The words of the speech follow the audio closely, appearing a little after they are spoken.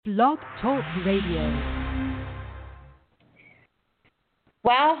Blog Talk Radio.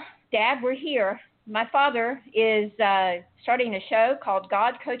 Well, Dad, we're here. My father is starting a show called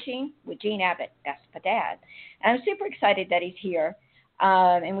God Coaching with Gene Abbott. That's my dad. And I'm super excited that he's here,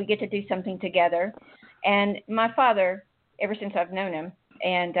 and we get to do something together. And my father, ever since I've known him,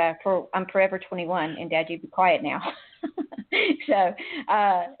 and I'm forever 21, and Dad, you be quiet now. So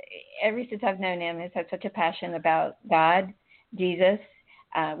ever since I've known him, has had such a passion about God, Jesus.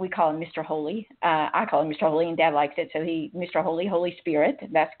 We call him Mr. Holy. I call him Mr. Holy, and Dad likes it, so Mr. Holy, Holy Spirit.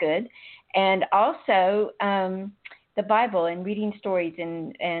 That's good. And also the Bible and reading stories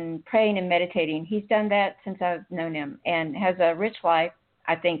and praying and meditating. He's done that since I've known him and has a rich life,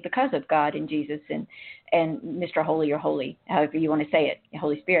 I think, because of God and Jesus and Mr. Holy or Holy, however you want to say it,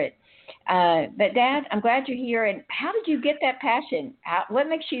 Holy Spirit. But Dad, I'm glad you're here. And how did you get that passion? What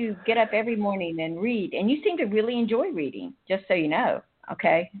makes you get up every morning and read? And you seem to really enjoy reading, just so you know.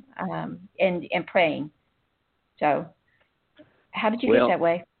 Okay, and praying. So, how did you get that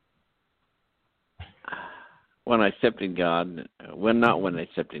way? When I accepted God, not when I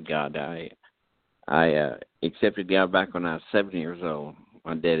accepted God. I accepted God back when I was 7 years old.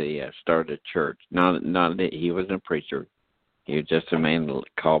 My daddy started a church. Not he wasn't a preacher. He was just a man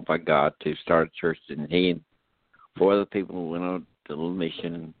called by God to start a church, and he and four other people went on to a little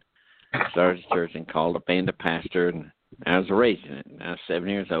mission and started a church and called up and a pastor. And I was raised in it. I was 7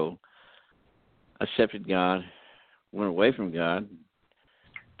 years old. I accepted God, went away from God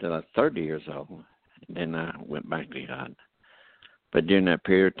till I was 30 years old, and then I went back to God. But during that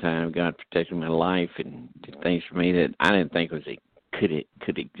period of time, God protected my life and did things for me that I didn't think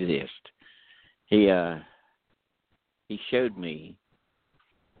could exist. He showed me,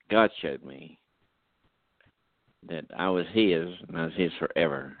 God showed me that I was His and I was His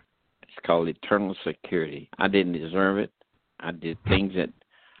forever. It's called eternal security. I didn't deserve it. I did things that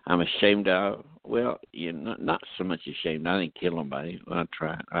I'm ashamed of. Well, not so much ashamed. I didn't kill nobody. Well, I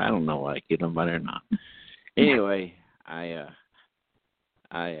tried. I don't know why I killed nobody or not. Anyway, I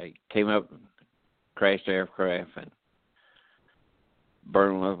came up, crashed aircraft, and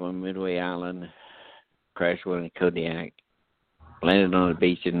burned one up on Midway Island, crashed one in Kodiak, landed on a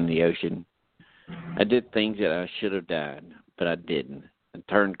beach in the ocean. I did things that I should have died, but I didn't. I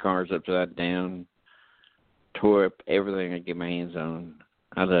turned cars upside down, tore up everything I could get my hands on.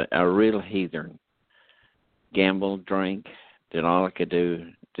 I was a real heathen. Gambled, drank, did all I could do,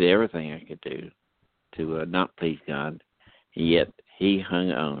 did everything I could do to not please God. Yet He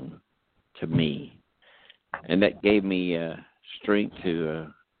hung on to me. And that gave me strength to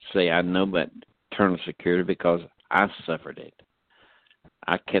say I know about eternal security because I suffered it.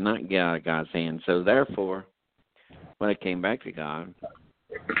 I cannot get out of God's hand. So therefore, when I came back to God,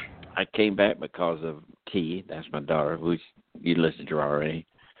 I came back because of T, that's my daughter, who you listened to already.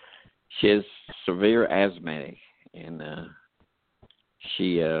 She is severe asthmatic, and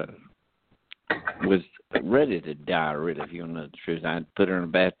she was ready to die, really, if you want to know the truth. I put her in a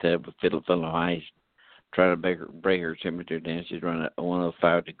bathtub with fiddle full of ice, trying to bring her temperature down. She's running at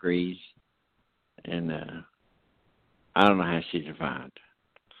 105 degrees, and I don't know how she survived,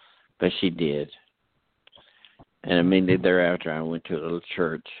 but she did. And immediately thereafter, I went to a little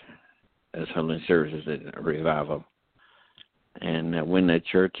church as holding services at a revival. And I went to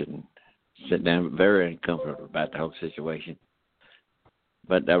church and sat down very uncomfortable about the whole situation.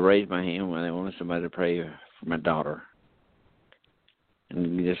 But I raised my hand when they wanted somebody to pray for my daughter.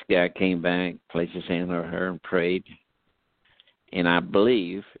 And this guy came back, placed his hand on her and prayed. And I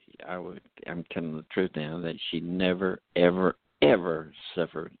believe, I'm telling the truth now, that she never, ever, ever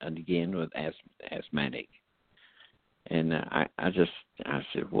suffered again with asthmatic. And I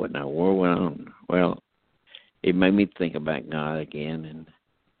said, what in the world went on? Well, it made me think about God again, and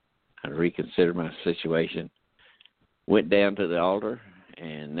I reconsidered my situation. Went down to the altar,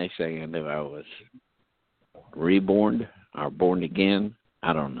 and next thing I knew, I was reborn or born again.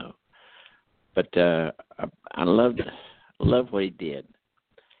 I don't know. But I loved what He did.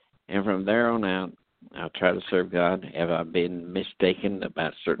 And from there on out, I try to serve God. Have I been mistaken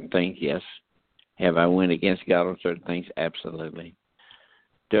about certain things? Yes. Have I went against God on certain things? Absolutely.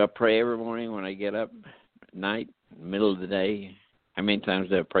 Do I pray every morning when I get up at night, middle of the day? How many times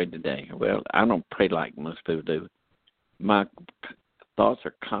do I pray today? Well, I don't pray like most people do. My thoughts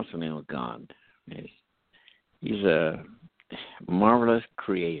are constantly with God. He's a marvelous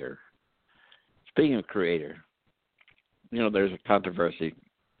creator. Speaking of creator, there's a controversy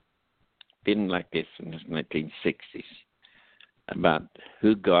been like this in the 1960s about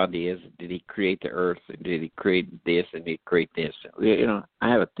who God is. Did He create the earth? Did He create this? And did He create this? I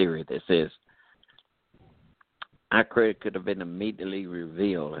have a theory that says our credit could have been immediately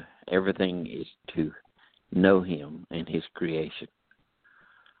revealed. Everything is to know him and his creation.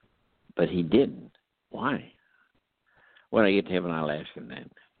 But he didn't. Why? When I get to heaven, I'll ask him that.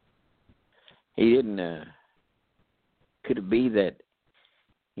 He didn't. Could it be that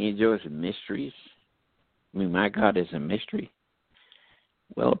he enjoys mysteries? I mean, my God is a mystery.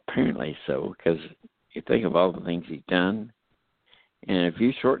 Well, apparently so, because you think of all the things he's done, in a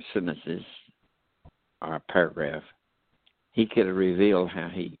few short sentences or a paragraph, he could have revealed how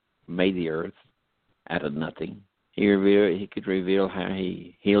he made the earth out of nothing. He could reveal how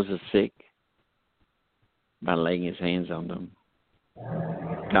he heals the sick by laying his hands on them.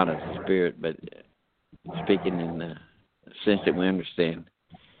 God is a spirit, but speaking in the sense that we understand,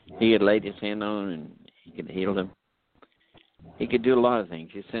 he had laid his hand on them and he could heal them. He could do a lot of things.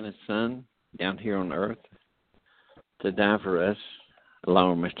 He sent his son down here on earth to die for us,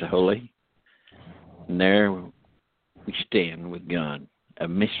 along with Mr. Holy. And there we stand with God, a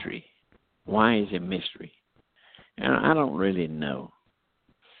mystery. Why is it a mystery? And I don't really know.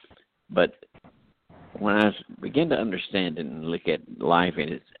 But when I begin to understand it and look at life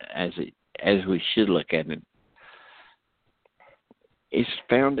as we should look at it, it's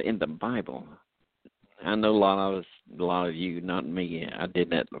found in the Bible. I know a lot of you, not me. I did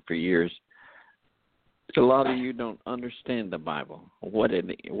that for years. A lot of you don't understand the Bible, what it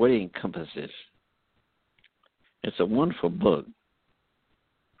encompasses. It's a wonderful book.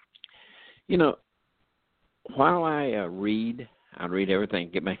 You know, while I read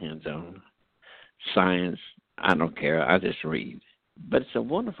everything, get my hands on. Science, I don't care. I just read. But it's a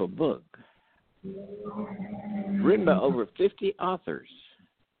wonderful book. Written by over 50 authors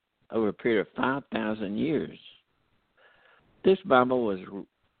over a period of 5,000 years. This Bible was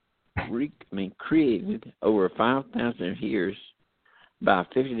created over 5,000 years by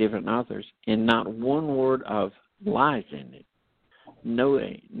 50 different authors, and not one word of lies in it. No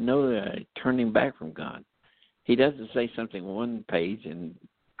turning back from God. He doesn't say something one page and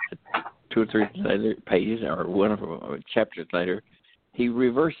 2 or 3 pages or one or chapters later, he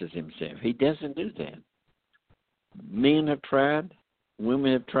reverses himself. He doesn't do that. Men have tried,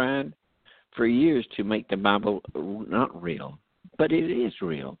 women have tried for years to make the Bible not real, but it is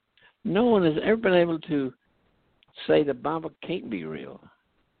real. No one has ever been able to say the Bible can't be real.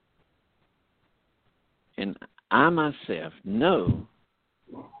 And I myself know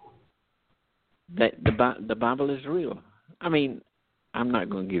that the Bible is real. I mean, I'm not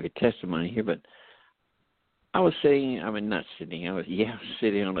going to give a testimony here, but I was sitting on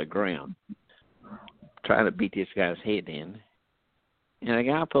the ground trying to beat this guy's head in. And a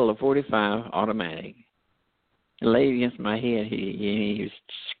guy pulled a .45 automatic and laid against my head. He was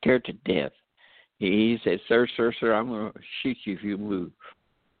scared to death. He said, sir, I'm going to shoot you if you move.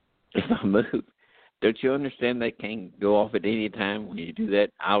 If I move. Don't you understand that can go off at any time? When you do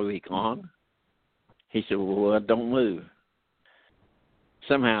that, I'll be gone. He said, well, don't move.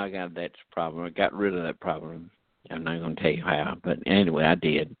 Somehow I got that problem. I got rid of that problem. I'm not going to tell you how, but anyway, I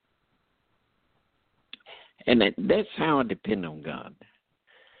did. And that's how I depend on God.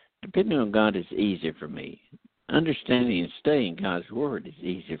 Depending on God is easier for me. Understanding and studying God's Word is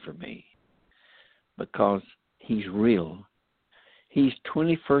easier for me because He's real. He's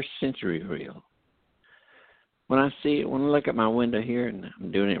 21st century real. When I look at my window here, and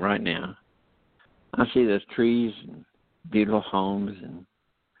I'm doing it right now, I see those trees and beautiful homes and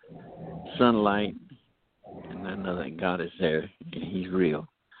sunlight, and I know that God is there and He's real.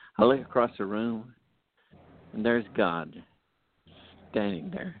 I look across the room, and there's God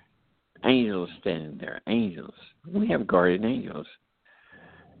standing there. Angels standing there. Angels. We have guardian angels.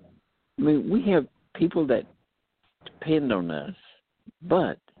 I mean, we have people that depend on us,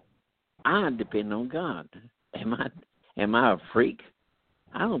 but I depend on God. Am I a freak?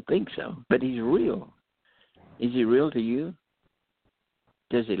 I don't think so, but He's real. Is He real to you?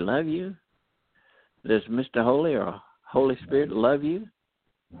 Does He love you? Does Mr. Holy or Holy Spirit love you?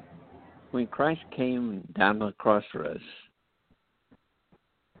 When Christ came and died on the cross for us,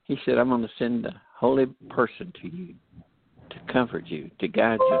 He said, I'm going to send a holy person to you to comfort you, to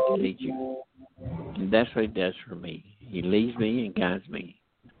guide you, to lead you. And that's what He does for me. He leads me and guides me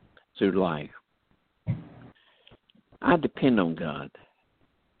through life. I depend on God.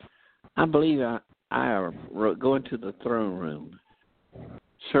 I believe I go into the throne room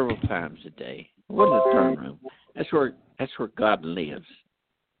several times a day. What is the throne room? That's where God lives.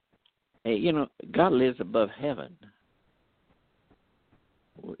 Hey, God lives above heaven.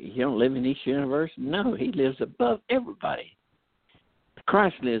 He don't live in this universe? No, He lives above everybody.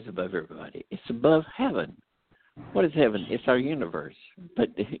 Christ lives above everybody. It's above heaven. What is heaven? It's our universe. But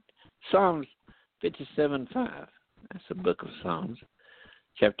Psalms 57:5, That's the book of Psalms.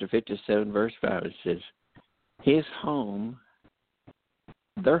 Chapter 57, verse 5, it says, his home,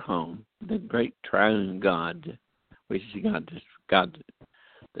 their home, the great triune God, which is God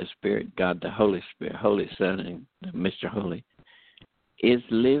the Spirit, God the Holy Spirit, Holy Son, and Mr. Holy,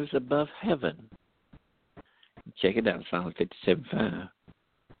 lives above heaven. Check it out, Psalm 57:5.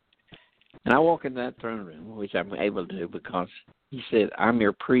 And I walk in that throne room, which I'm able to do because he said, I'm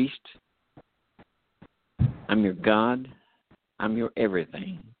your priest, I'm your God, I'm your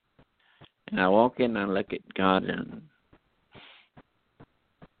everything. And I walk in and I look at God and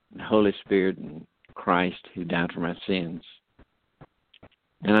the Holy Spirit and Christ who died for my sins.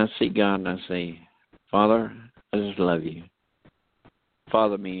 And I see God and I say, Father, I just love you.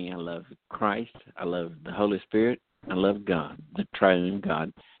 Father, meaning I love Christ, I love the Holy Spirit, I love God, the triune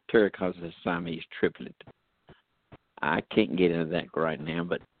God. Terry calls it a Siamese triplet. I can't get into that right now,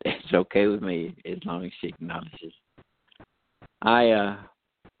 but it's okay with me as long as she acknowledges. I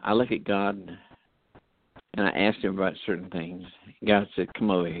look at God and I asked him about certain things. God said, come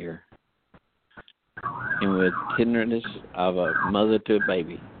over here. And with tenderness of a mother to a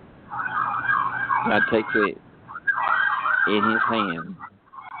baby, God takes it in his hand.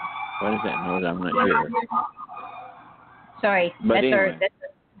 What is that noise? I'm not sure. Sorry, but that's anyway. that's the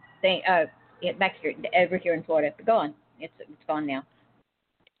thing. Back here, over here in Florida. But go on. It's gone now.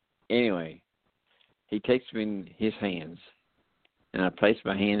 Anyway, he takes me in his hands, and I place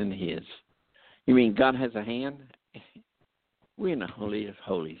my hand in his. You mean God has a hand? We're in the Holy of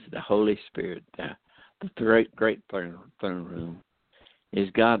Holies, the Holy Spirit, the great throne room. Is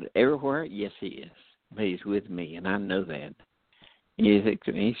God everywhere? Yes, he is. But he's with me, and I know that.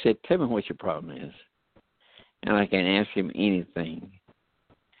 He said, tell me what your problem is. And I can ask him anything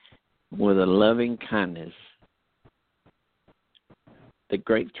with a loving kindness. The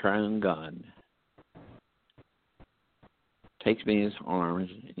great triune God takes me in his arms,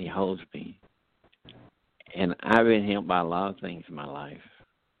 and he holds me. And I've been helped by a lot of things in my life.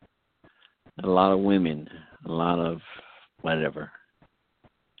 A lot of women, a lot of whatever.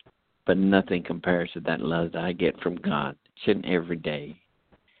 But nothing compares to that love that I get from God each and every day.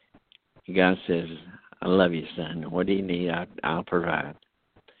 God says, I love you, son. What do you need? I'll provide.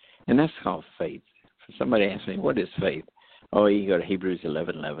 And that's called faith. For somebody asks me, what is faith? Oh, you go to Hebrews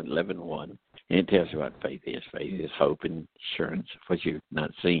 11:1, and it tells you what faith is. Faith is hope and assurance of what you've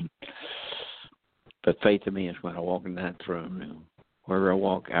not seen. But faith to me is when I walk in that throne room. Wherever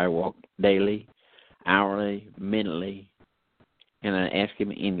I walk daily, hourly, mentally, and I ask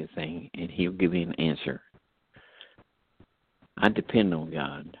him anything, and he'll give me an answer. I depend on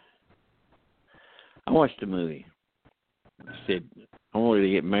God. I watched a movie. I said, I wanted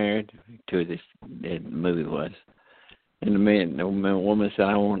to get married to this, that movie was. And the woman said,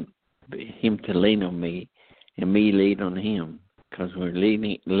 I want him to lean on me and me lean on him. Because we're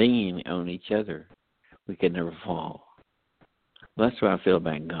leaning on each other, we can never fall. Well, that's what I feel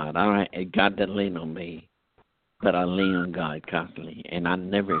about God. God doesn't lean on me, but I lean on God constantly. And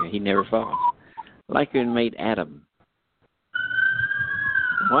he never falls. Like when he made Adam.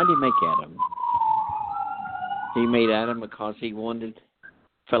 Why did he make Adam? He made Adam because he wanted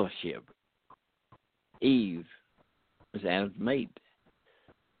fellowship. Eve was Adam's mate.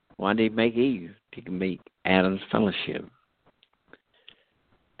 Why did he make Eve? To make Adam's fellowship.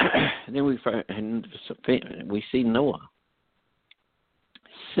 And then we see Noah.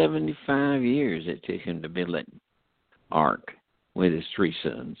 75 years it took him to build that ark with his 3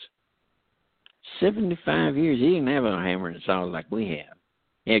 sons. 75 years. He didn't have a hammer and saw like we have.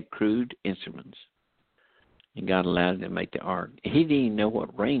 He had crude instruments. And God allowed him to make the ark. He didn't even know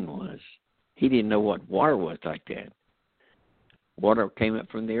what rain was. He didn't know what water was like that. Water came up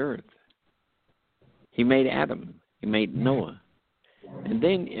from the earth. He made Adam. He made Noah. And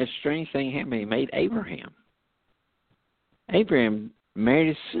then a strange thing happened. He made Abraham. Abraham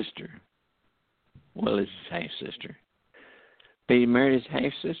married his sister. Well, it's his half-sister. But he married his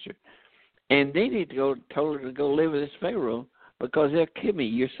half-sister. And then he told her to go live with this Pharaoh because they'll kill me.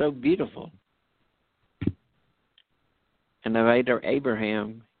 You're so beautiful. And later,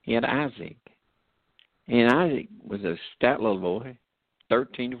 Abraham, he had Isaac. And Isaac was a stout little boy,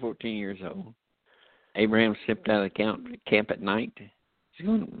 13 to 14 years old. Abraham stepped out of the camp at night. He's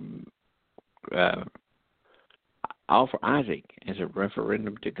going to offer Isaac as a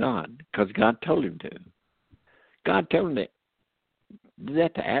referendum to God because God told him to. God told him to do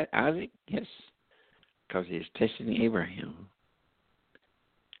that to Isaac? Yes, because he was testing Abraham.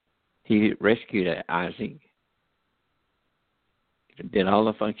 He rescued Isaac. Did all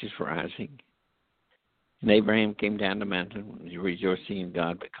the functions for Isaac. And Abraham came down the mountain rejoicing in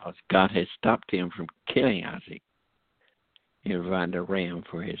God because God had stopped him from killing Isaac. He provided a ram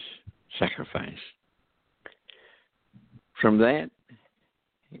for his sacrifice. From that,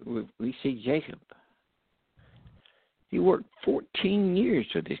 we see Jacob. He worked 14 years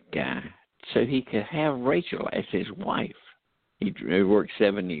with this guy so he could have Rachel as his wife. He worked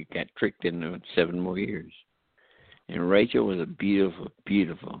 7, he got tricked into 7 more years. And Rachel was a beautiful,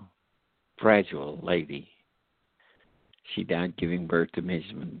 beautiful, fragile lady. She died giving birth to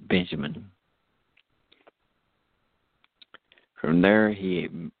Benjamin. From there,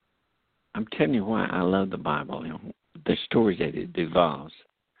 I'm telling you why I love the Bible, the stories that it involves.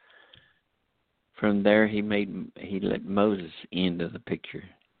 From there, he let Moses into the picture.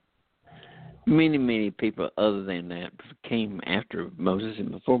 Many, many people other than that came after Moses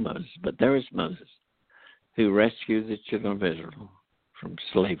and before Moses, but there was Moses, who rescued the children of Israel from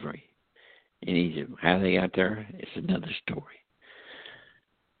slavery in Egypt. How they got there is another story.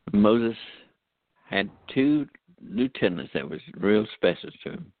 Moses had 2 lieutenants that was real special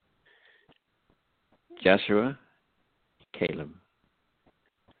to him: Joshua, Caleb.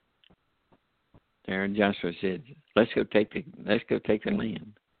 There, Joshua said, "Let's go take the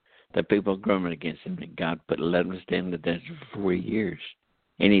land." The people grumbled against him, and God let them stay in the desert for 40 years,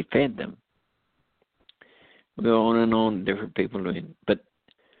 and He fed them. We go on and on, different people, but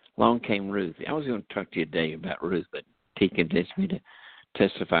along came Ruth. I was going to talk to you today about Ruth, but He convinced me to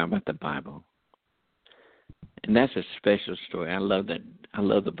testify about the Bible, and that's a special story. I love that. I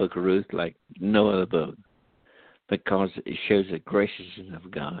love the book of Ruth like no other book because it shows the graciousness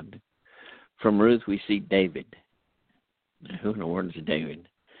of God. From Ruth, we see David. Now, who in the world is David?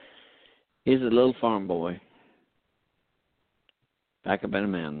 He's a little farm boy back up in the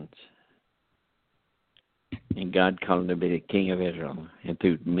mountains. And God called him to be the king of Israel. And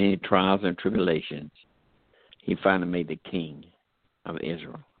through many trials and tribulations, he finally made the king of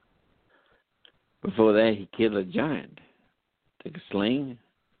Israel. Before that, he killed a giant. Took a sling,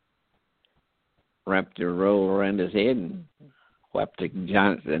 wrapped a roll around his head, and whapped the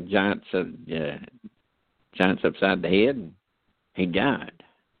giants upside the head, and he died.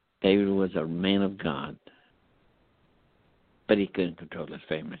 David was a man of God, but he couldn't control his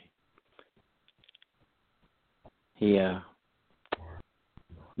family. He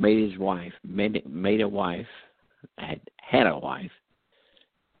made a wife, had a wife,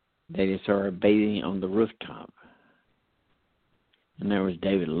 that he saw her bathing on the rooftop. And there was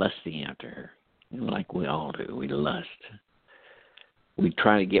David lusting after her, like we all do. We lust. We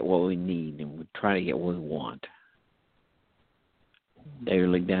try to get what we need, and we try to get what we want. David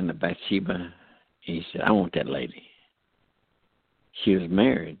looked down at Bathsheba, and he said, "I want that lady." She was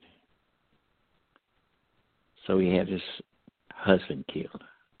married. So he had his husband killed.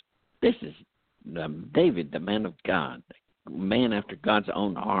 This is David, the man of God, a man after God's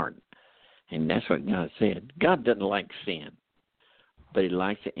own heart. And that's what God said. God doesn't like sin, but He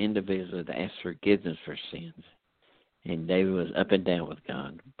likes the individual that asks forgiveness for sins. And David was up and down with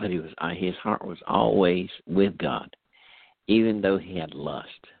God, but his heart was always with God, even though he had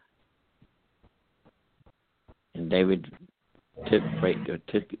lust. And David took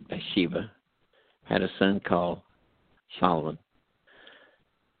Bathsheba, had a son called Solomon.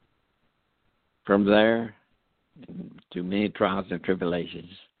 From there, through many trials and tribulations,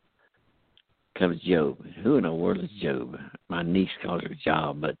 comes Job. Who in the world is Job? My niece calls her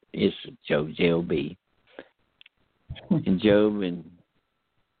Job, but it's Job, J-O-B. And Job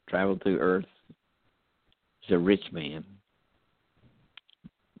traveled through earth. He's a rich man.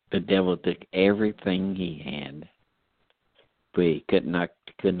 The devil took everything he had, but he could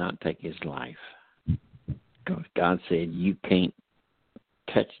not take his life. Because God said, you can't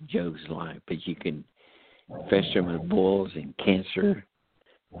touch Job's life, but you can fester him with boils and cancer.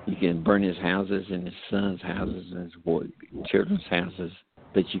 You can burn his houses and his son's houses and his children's houses,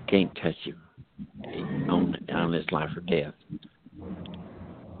 but you can't touch him on his life or death.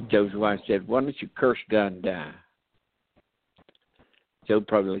 Job's wife said, "Why don't you curse God and die?" Job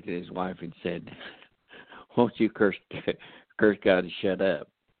probably looked at his wife and said, "Won't you curse God and shut up?"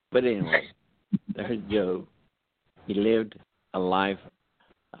 But anyway, there's Job. He lived a life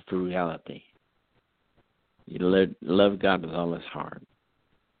of frugality. He loved God with all his heart.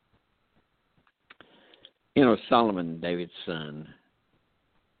 You know, Solomon, David's son,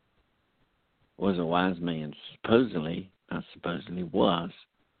 was a wise man. Was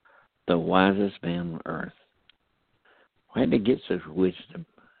the wisest man on earth. Where did he get such wisdom?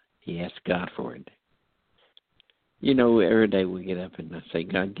 He asked God for it. You know, every day we get up and I say,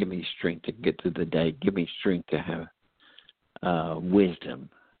 God, give me strength to get through the day. Give me strength to have wisdom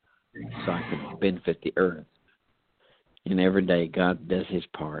so I can benefit the earth. And every day God does his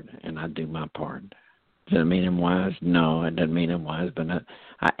part and I do my part. Does that mean I'm wise? No, it doesn't mean I'm wise, but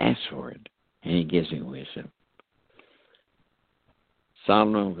I ask for it, and he gives me wisdom.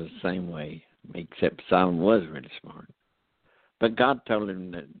 Solomon was the same way, except Solomon was really smart. But God told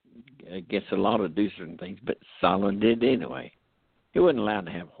him that against the law to do certain things, but Solomon did it anyway. He wasn't allowed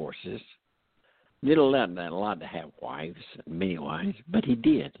to have horses. He wasn't allowed to have wives, many wives, but he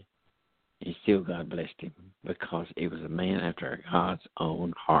did. And still God blessed him because he was a man after God's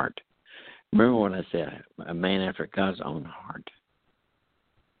own heart. Remember what I said, a man after God's own heart.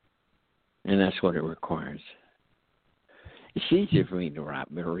 And that's what it requires. It's easier for me to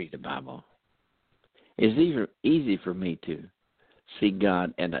read the Bible. It's easy for me to see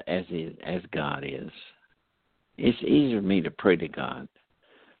God as God is. It's easier for me to pray to God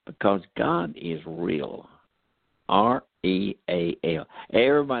because God is real. R-E-A-L.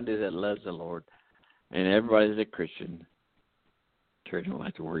 Everybody that loves the Lord and everybody that's a Christian, church don't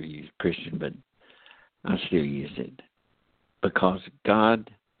like the word you use, Christian, but I still use it because God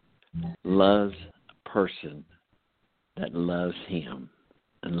loves a person that loves him.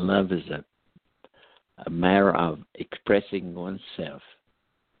 And love is a matter of expressing oneself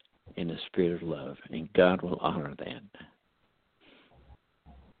in the spirit of love, and God will honor that.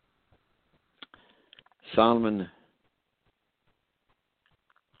 Solomon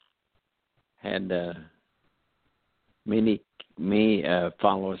had many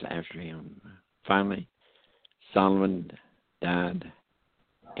followers after him. Finally, Solomon died,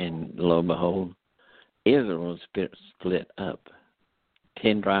 and lo and behold, Israel was split up.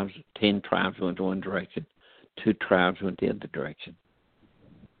 10 tribes went one direction, 2 tribes went the other direction.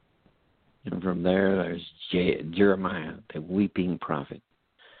 And from there, there's Jeremiah, the weeping prophet.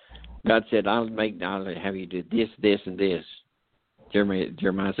 God said, I'll have you do this, this, and this.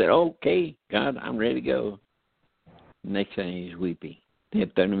 Jeremiah said, okay, God, I'm ready to go. Next thing he's weeping. They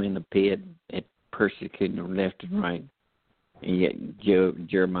had thrown him in the pit and persecuted him left and right. And yet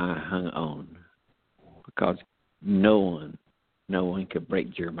Jeremiah hung on because no one could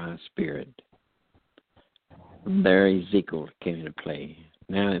break Jeremiah's spirit. From there, Ezekiel came into play.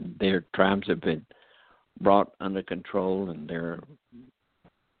 Now their tribes have been brought under control, and they're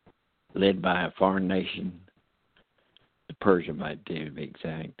led by a foreign nation, the Persian might to be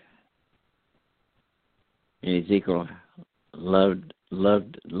exact. And Ezekiel loved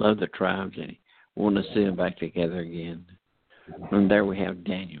the tribes, and he wanted to see them back together again. From there we have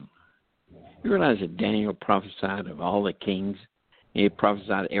Daniel. You realize that Daniel prophesied of all the kings. He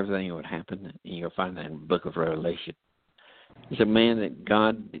prophesied everything that would happen, and you'll find that in the book of Revelation. He's a man that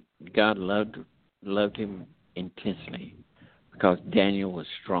God loved him intensely because Daniel was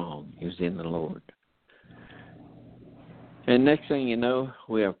strong. He was in the Lord. And next thing you know,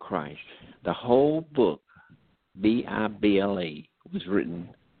 we have Christ. The whole book, B-I-B-L-E, was written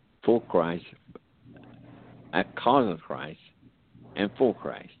for Christ, because of Christ, and for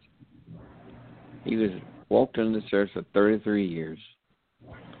Christ. He walked in the church for 33 years.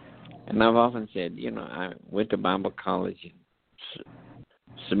 And I've often said, I went to Bible college and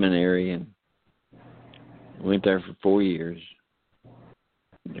seminary and went there for 4 years.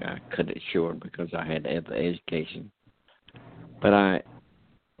 I cut it short because I had to have the education. But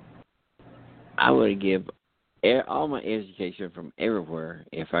I would give all my education from everywhere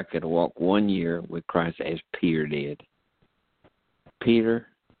if I could walk 1 year with Christ as Peter did. Peter,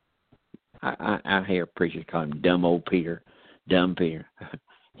 I hear preachers call him dumb old Peter, dumb Peter.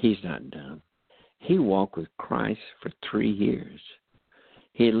 He's not dumb. He walked with Christ for 3 years.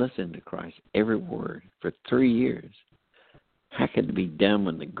 He listened to Christ every word for 3 years. How could it be done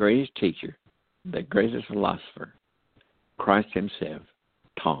when the greatest teacher, the greatest philosopher, Christ himself,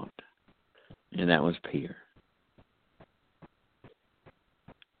 taught? And that was Peter.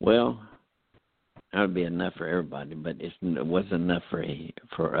 Well, that would be enough for everybody, but it wasn't enough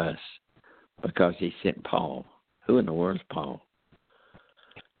for us because he sent Paul. Who in the world is Paul?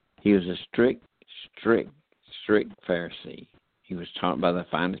 He was a strict Pharisee. He was taught by the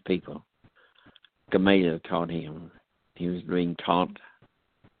finest people. Gamaliel taught him. He was being taught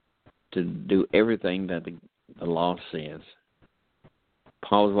to do everything that the law says.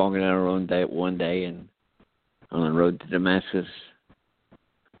 Paul was walking down the road one day and on the road to Damascus,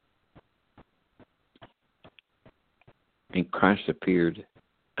 and Christ appeared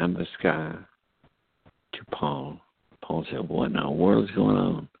in the sky to Paul. Paul said, what in the world is going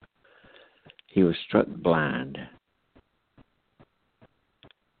on? He was struck blind.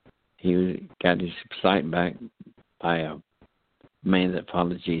 He got his sight back by a man that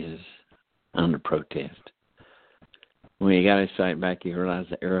followed Jesus under protest. When he got his sight back, he realized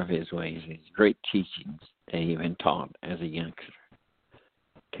the error of his ways. His great teachings that he had been taught as a youngster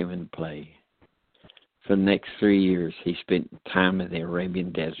came into play. For the next 3 years, he spent time in the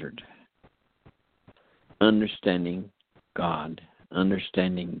Arabian desert, understanding God,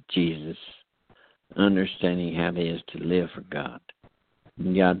 understanding Jesus, understanding how it is to live for God.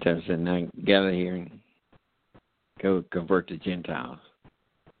 And God tells him, now get out of here and go convert the Gentiles.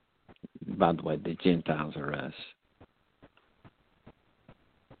 By the way, the Gentiles are us.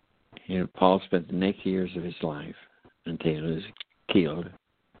 And Paul spent the next years of his life until he was killed,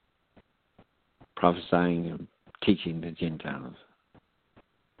 prophesying and teaching the Gentiles.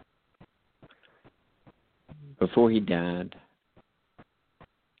 Before he died,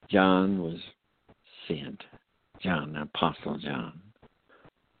 John was sent. John, the Apostle John.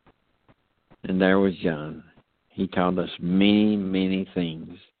 And there was John. He taught us many, many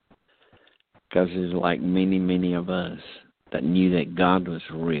things because he was like many, many of us that knew that God was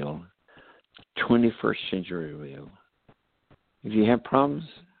real, 21st century real. If you have problems,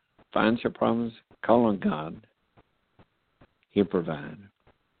 financial problems, call on God. He'll provide.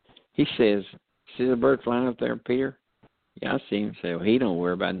 He says, see the bird flying up there, Peter? Yeah, I see him say, well, he don't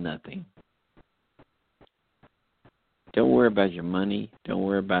worry about nothing. Don't worry about your money. Don't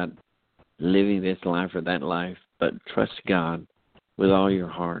worry about living this life or that life, but trust God with all your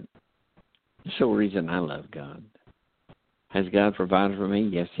heart. That's the reason I love God. Has God provided for me?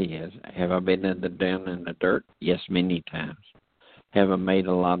 Yes, he has. Have I been down in the dirt? Yes, many times. Have I made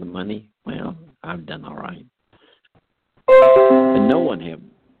a lot of money? Well, I've done all right. And no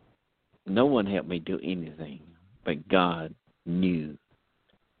one helped me do anything, but God knew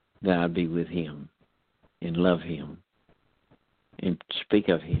that I'd be with him and love him and speak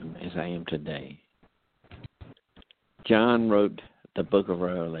of him as I am today. John wrote the book of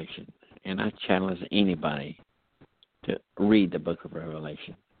Revelation, and I challenge anybody to read the book of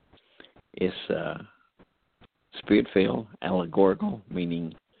Revelation. It's spirit-filled, allegorical,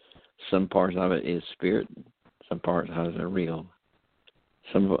 meaning some parts of it is spirit, some parts of it are real.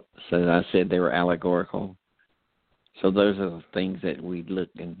 So I said they were allegorical. So those are the things that we look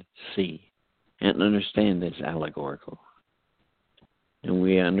and see and understand that's allegorical. And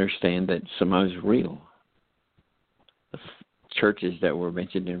we understand that some of it is real. The churches that were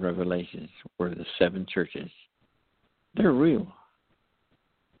mentioned in Revelations were the 7 churches. They're real.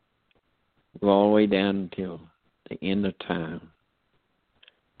 Go all the way down until the end of time.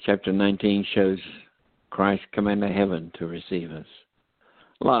 Chapter 19 shows Christ coming to heaven to receive us.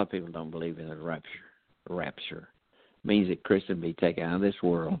 A lot of people don't believe in the rapture. Rapture means that Christians will be taken out of this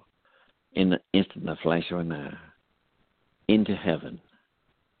world in the instant of the flash of an eye into heaven.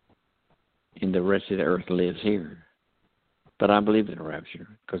 And the rest of the earth lives here. But I believe in the rapture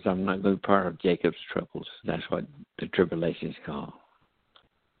because I'm not going to be part of Jacob's troubles. That's what the tribulation is called.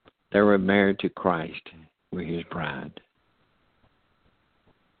 They were married to Christ. We're his bride.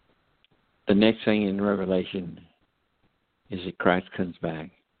 The next thing in Revelation is that Christ comes back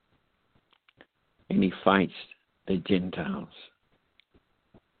and he fights the Gentiles.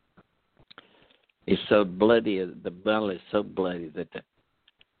 It's so bloody, the battle is so bloody that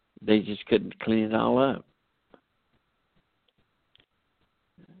they just couldn't clean it all up.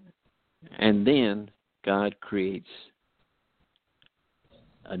 And then God creates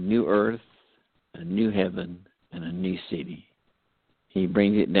a new earth, a new heaven, and a new city. He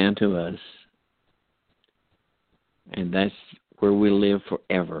brings it down to us. And that's where we live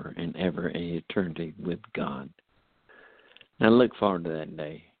forever and ever in eternity with God. Now look forward to that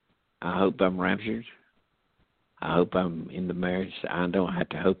day. I hope I'm raptured. I hope I'm in the marriage. I don't have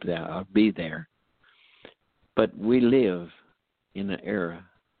to hope that I'll be there. But we live in an era,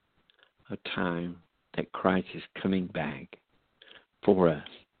 a time that Christ is coming back for us.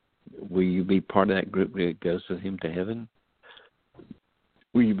 Will you be part of that group that goes with him to heaven?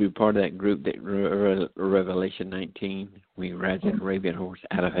 Will you be part of that group that Revelation 19, we ride an Arabian horse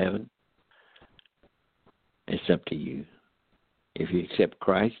out of heaven? It's up to you. If you accept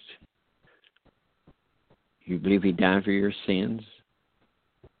Christ, you believe he died for your sins,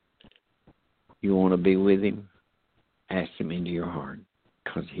 you want to be with him, ask him into your heart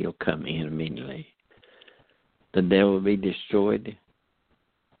because he'll come in immediately. The devil will be destroyed.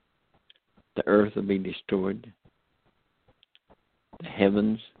 The earth will be destroyed. The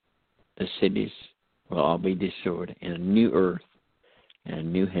heavens, the cities will all be destroyed, and a new earth and a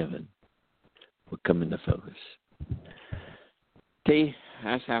new heaven will come into focus. See,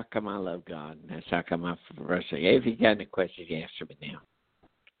 that's how come I love God. That's how come I frustrate. If you got any questions, you answer me now.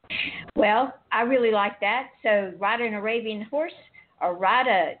 Well, I really like that. So ride an Arabian horse or ride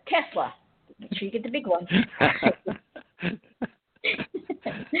a Tesla. Make sure you get the big one.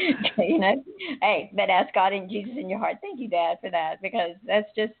 You know, hey, but ask God and Jesus in your heart. Thank you, Dad, for that, because that's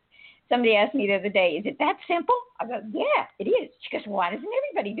just somebody asked me the other day, is it that simple? I go, yeah, it is. She goes, why doesn't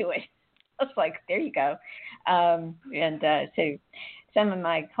everybody do it? I was like, there you go. So some of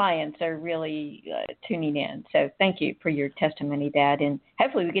my clients are really tuning in. So thank you for your testimony, Dad. And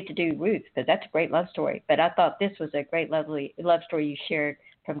hopefully we get to do Ruth, because that's a great love story. But I thought this was a great, lovely love story you shared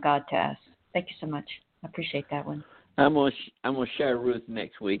from God to us. Thank you so much. I appreciate that one. I'm gonna share Ruth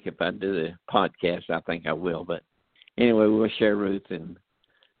next week if I do the podcast. I think I will. But anyway, we'll share Ruth, and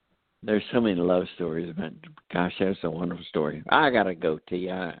there's so many love stories. But gosh, that's a wonderful story. I gotta go, T.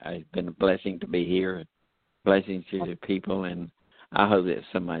 It's been a blessing to be here, blessing to the people, and I hope that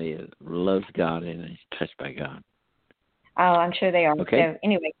somebody loves God and is touched by God. Oh, I'm sure they are. Okay. So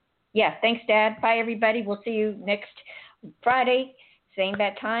anyway, yeah, thanks, Dad. Bye, everybody. We'll see you next Friday. Same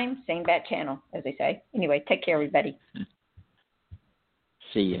bat time, same bat channel, as they say. Anyway, take care, everybody.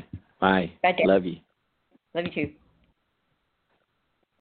 See you. Bye. Bye, Dad. Love you. Love you, too.